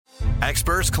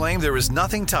Experts claim there is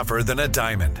nothing tougher than a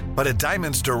diamond. But at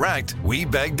Diamonds Direct, we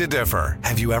beg to differ.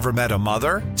 Have you ever met a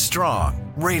mother?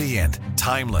 Strong, radiant,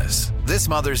 timeless. This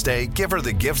Mother's Day, give her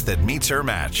the gift that meets her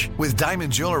match. With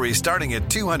diamond jewelry starting at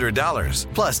 $200.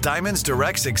 Plus Diamonds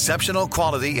Direct's exceptional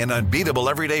quality and unbeatable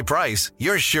everyday price,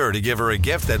 you're sure to give her a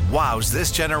gift that wows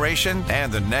this generation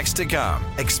and the next to come.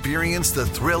 Experience the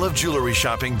thrill of jewelry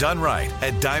shopping done right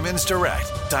at Diamonds Direct.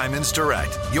 Diamonds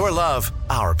Direct. Your love,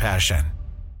 our passion.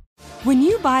 When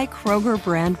you buy Kroger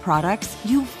brand products,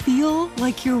 you feel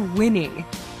like you're winning.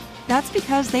 That's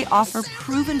because they offer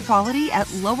proven quality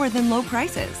at lower than low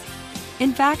prices.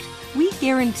 In fact, we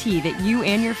guarantee that you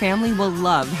and your family will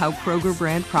love how Kroger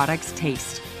brand products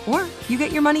taste, or you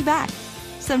get your money back.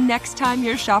 So next time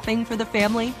you're shopping for the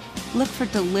family, look for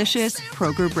delicious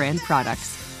Kroger brand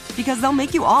products, because they'll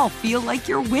make you all feel like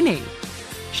you're winning.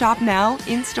 Shop now,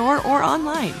 in-store, or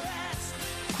online.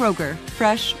 Kroger,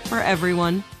 fresh for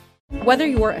everyone. Whether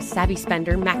you're a savvy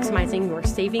spender maximizing your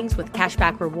savings with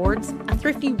cashback rewards, a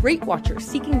thrifty rate watcher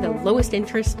seeking the lowest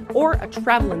interest, or a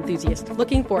travel enthusiast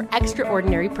looking for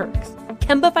extraordinary perks,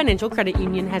 Kemba Financial Credit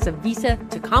Union has a visa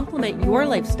to complement your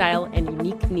lifestyle and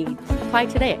unique needs. Apply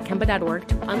today at Kemba.org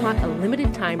to unlock a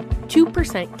limited time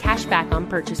 2% cash back on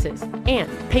purchases and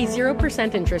pay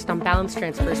 0% interest on balance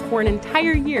transfers for an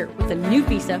entire year with a new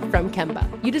visa from Kemba.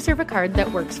 You deserve a card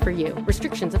that works for you.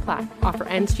 Restrictions apply. Offer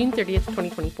ends June 30th,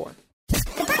 2024.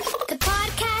 The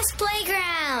Podcast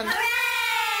Playground.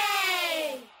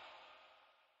 Hooray!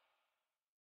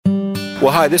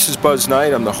 Well, hi, this is Buzz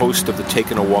Knight. I'm the host of the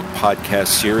Taking a Walk podcast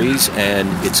series, and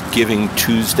it's Giving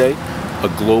Tuesday, a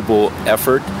global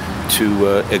effort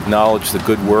to acknowledge the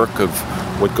good work of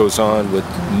what goes on with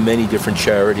many different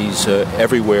charities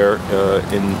everywhere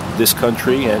in this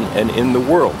country and in the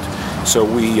world. So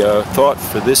we thought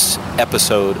for this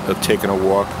episode of Taking a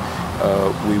Walk,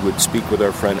 we would speak with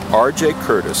our friend R.J.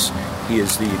 Curtis. He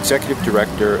is the executive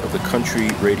director of the Country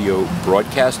Radio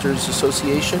Broadcasters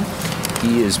Association.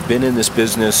 He has been in this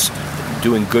business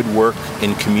doing good work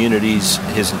in communities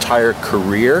his entire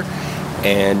career.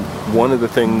 And one of the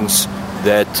things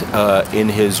that in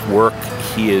his work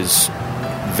he is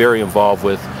very involved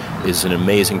with is an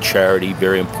amazing charity,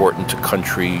 very important to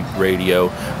country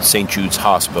radio, St. Jude's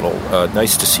Hospital.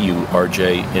 Nice to see you,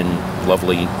 RJ, in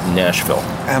lovely Nashville.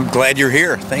 I'm glad you're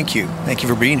here. Thank you. Thank you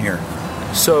for being here.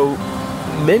 So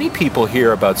many people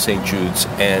hear about St. Jude's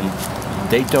and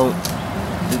they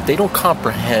don't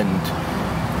comprehend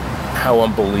how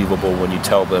unbelievable when you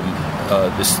tell them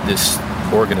this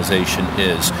organization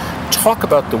is. Talk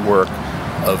about the work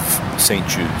of St.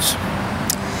 Jude's.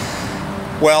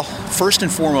 Well, first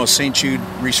and foremost, St. Jude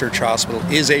Research Hospital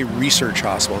is a research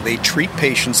hospital. They treat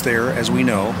patients there, as we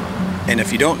know, and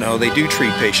if you don't know, they do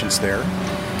treat patients there,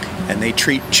 and they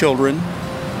treat children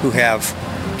who have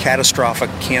catastrophic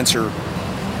cancer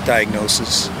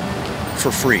diagnosis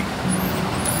for free.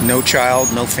 No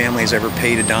child, no family has ever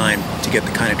paid a dime to get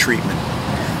the kind of treatment.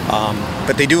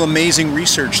 But they do amazing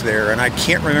research there, and I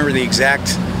can't remember the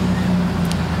exact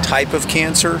type of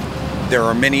cancer. There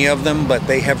are many of them, but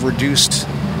they have reduced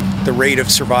the rate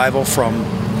of survival from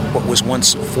what was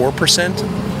once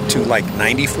 4% to like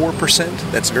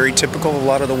 94%. That's very typical of a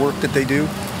lot of the work that they do.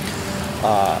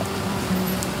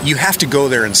 You have to go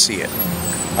there and see it.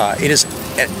 It is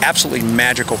an absolutely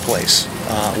magical place.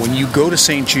 When you go to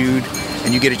St. Jude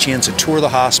and you get a chance to tour the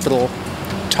hospital,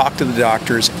 talk to the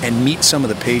doctors, and meet some of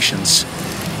the patients,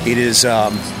 it is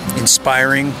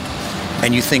inspiring,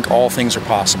 and you think all things are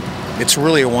possible. It's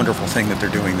really a wonderful thing that they're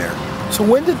doing there. So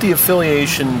when did the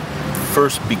affiliation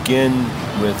first begin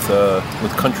with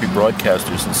country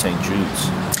broadcasters in St. Jude's?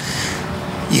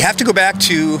 You have to go back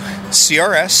to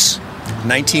CRS,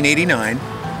 1989.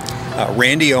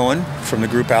 Randy Owen from the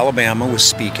group Alabama was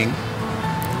speaking.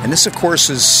 And this, of course,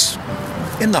 is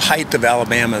in the height of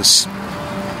Alabama's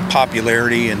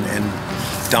popularity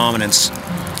and dominance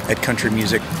at country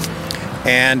music.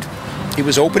 And it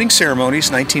was opening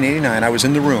ceremonies, 1989. I was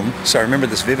in the room, so I remember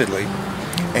this vividly.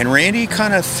 And Randy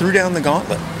kind of threw down the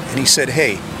gauntlet. And he said,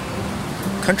 hey,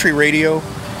 country radio,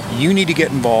 you need to get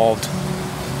involved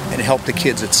and help the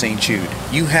kids at St. Jude.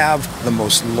 You have the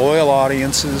most loyal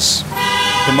audiences,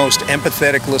 the most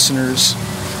empathetic listeners.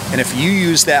 And if you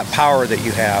use that power that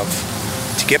you have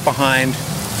to get behind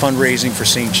fundraising for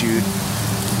St. Jude,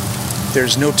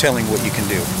 there's no telling what you can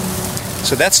do.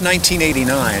 So that's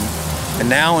 1989. And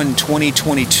now in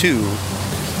 2022,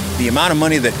 the amount of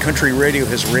money that country radio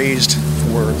has raised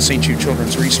for St. Jude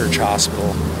Children's Research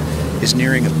Hospital is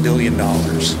nearing $1 billion.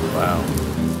 Wow.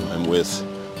 I'm with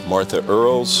Martha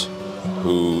Earls,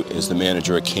 who is the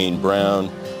manager at Kane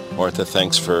Brown. Martha,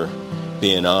 thanks for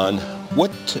being on.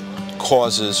 What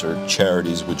causes or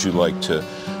charities would you like to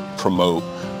promote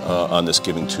on this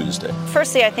Giving Tuesday?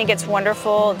 Firstly, I think it's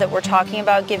wonderful that we're talking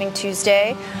about Giving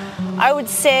Tuesday. I would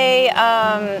say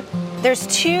there's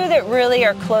two that really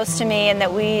are close to me and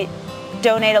that we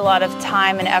donate a lot of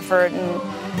time and effort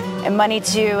and money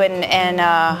to and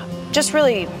just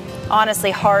really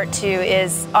honestly heart to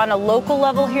is on a local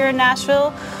level here in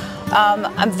Nashville.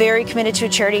 I'm very committed to a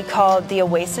charity called the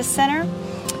Oasis Center.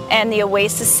 And the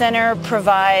Oasis Center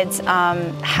provides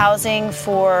housing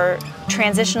for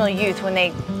transitional youth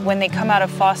when they come out of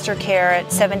foster care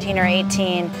at 17 or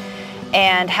 18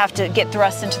 and have to get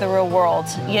thrust into the real world.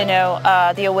 You know,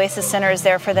 the Oasis Center is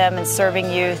there for them and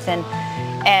serving youth and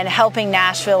helping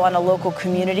Nashville on a local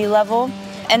community level.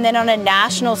 And then on a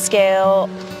national scale,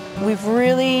 we've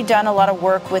really done a lot of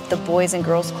work with the Boys and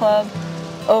Girls Club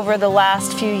over the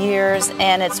last few years,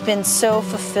 and it's been so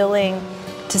fulfilling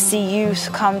to see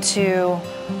youth come to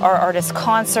our artist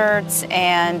concerts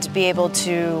and be able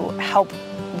to help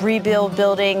rebuild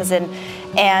buildings and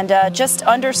just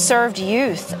underserved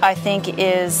youth, I think,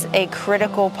 is a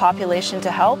critical population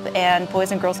to help, and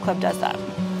Boys and Girls Club does that.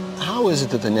 How is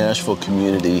it that the Nashville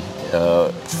community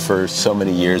for so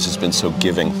many years has been so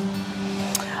giving?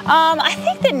 I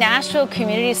think the Nashville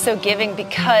community is so giving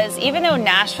because even though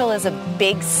Nashville is a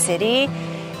big city,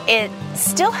 it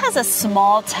still has a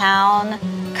small town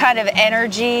kind of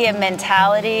energy and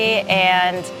mentality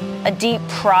and a deep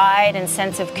pride and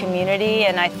sense of community.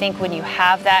 And I think when you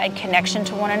have that and connection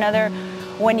to one another,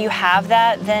 when you have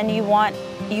that, then you want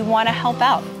to help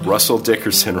out. Russell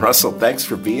Dickerson. Russell, thanks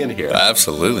for being here.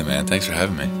 Absolutely, man. Thanks for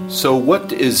having me. So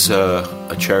what is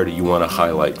a charity you want to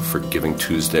highlight for Giving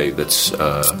Tuesday that's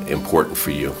important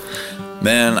for you?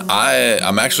 Man,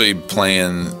 I'm actually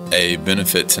playing a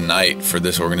benefit tonight for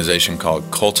this organization called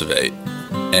Cultivate.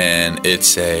 And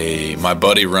my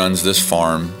buddy runs this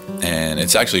farm, and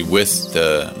it's actually with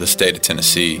the state of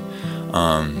Tennessee.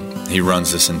 He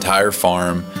runs this entire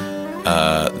farm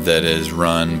that is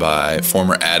run by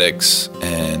former addicts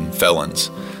and felons.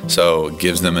 So it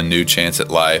gives them a new chance at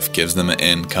life, gives them an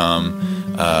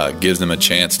income, gives them a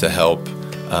chance to help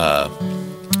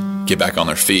get back on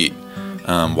their feet,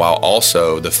 while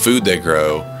also the food they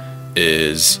grow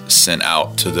is sent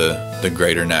out to the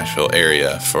greater Nashville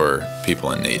area for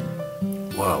people in need.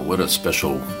 Wow, what a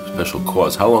special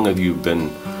cause. How long have you been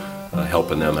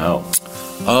helping them out?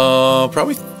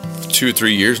 Probably 2 or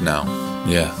 3 years now.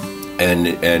 Yeah.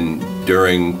 And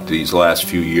during these last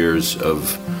few years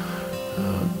of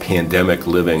pandemic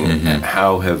living,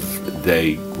 how have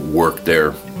they worked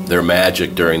their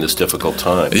magic during this difficult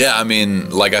time? Yeah, I mean,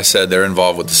 like I said, they're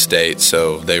involved with the state,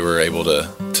 so they were able to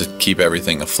keep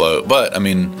everything afloat. But I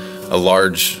mean, a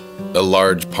large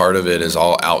part of it is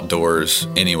all outdoors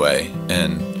anyway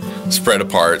and spread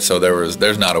apart, so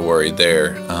there's not a worry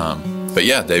there. But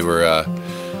yeah, they were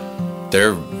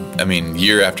I mean,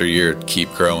 year after year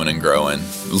keep growing and growing,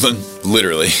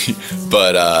 literally.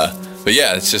 But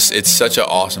yeah, it's such an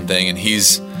awesome thing, and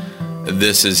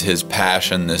this is his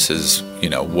passion. This is,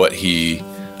 what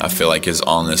I feel like is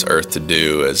on this earth to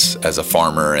do as a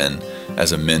farmer and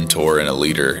as a mentor and a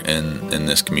leader in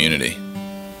this community.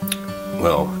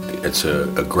 Well, it's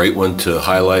a great one to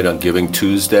highlight on Giving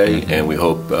Tuesday, and we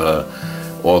hope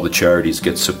all the charities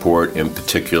get support, in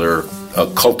particular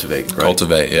Cultivate, right?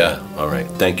 Cultivate, yeah. All right.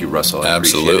 Thank you, Russell. I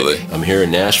Absolutely. appreciate it. I'm here in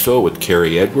Nashville with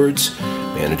Carrie Edwards,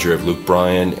 manager of Luke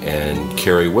Bryan. And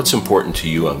Carrie, what's important to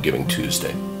you on Giving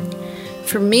Tuesday?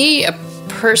 For me, a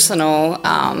personal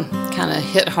kind of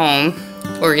hit-home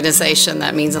organization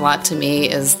that means a lot to me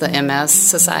is the MS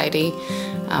Society.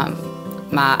 I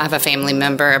have a family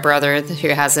member, a brother who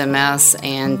has MS,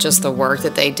 and just the work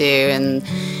that they do and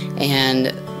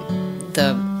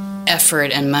the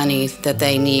effort and money that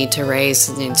they need to raise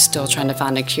and still trying to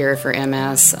find a cure for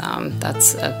MS.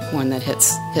 That's one that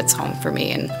hits home for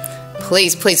me. And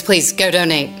please go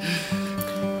donate.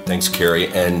 Thanks, Carrie.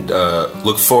 And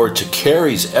look forward to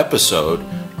Carrie's episode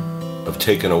of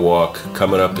Taking a Walk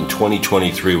coming up in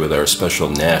 2023 with our special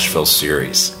Nashville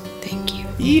series. Thank you.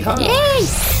 Yeehaw. Yay!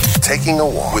 Taking a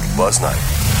Walk with Buzz Knight.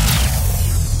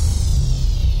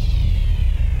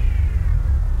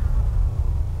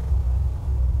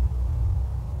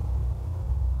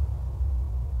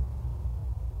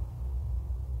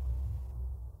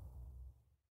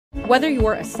 Whether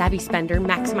you're a savvy spender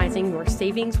maximizing your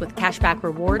savings with cashback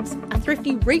rewards, a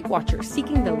thrifty rate watcher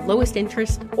seeking the lowest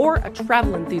interest, or a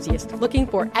travel enthusiast looking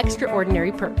for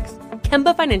extraordinary perks,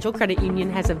 Kemba Financial Credit Union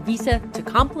has a visa to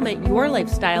complement your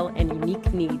lifestyle and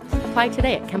unique needs. Apply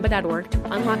today at Kemba.org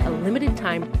to unlock a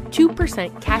limited-time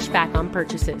 2% cash back on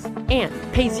purchases and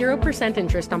pay 0%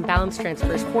 interest on balance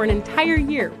transfers for an entire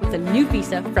year with a new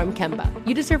visa from Kemba.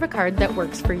 You deserve a card that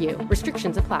works for you.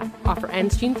 Restrictions apply. Offer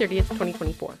ends June 30th,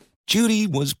 2024. Judy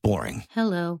was boring.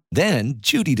 Hello. Then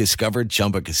Judy discovered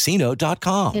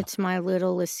ChumbaCasino.com. It's my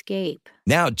little escape.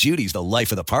 Now Judy's the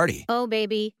life of the party. Oh,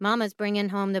 baby, mama's bringing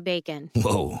home the bacon.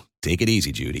 Whoa, take it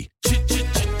easy, Judy.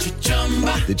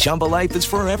 The Chumba life is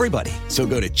for everybody. So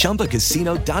go to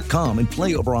ChumbaCasino.com and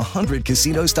play over 100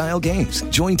 casino-style games.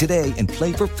 Join today and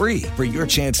play for free for your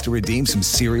chance to redeem some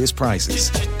serious prizes.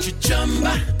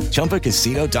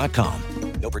 ChumbaCasino.com.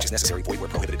 No purchase necessary. Void where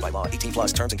prohibited by law. 18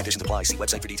 plus terms and conditions apply. See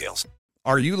website for details.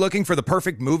 Are you looking for the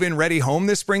perfect move-in ready home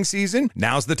this spring season?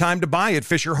 Now's the time to buy at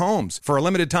Fisher Homes. For a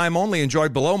limited time only, enjoy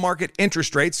below-market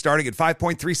interest rates starting at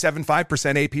 5.375%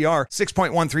 APR,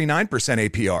 6.139%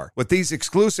 APR. With these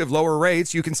exclusive lower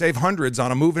rates, you can save hundreds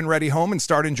on a move-in ready home and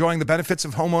start enjoying the benefits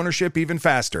of home ownership even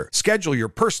faster. Schedule your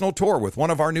personal tour with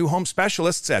one of our new home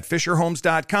specialists at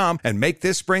FisherHomes.com and make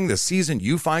this spring the season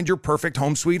you find your perfect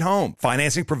home sweet home.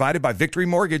 Financing provided by Victory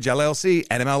Mortgage, LLC,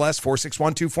 NMLS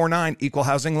 461249, Equal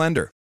Housing Lender.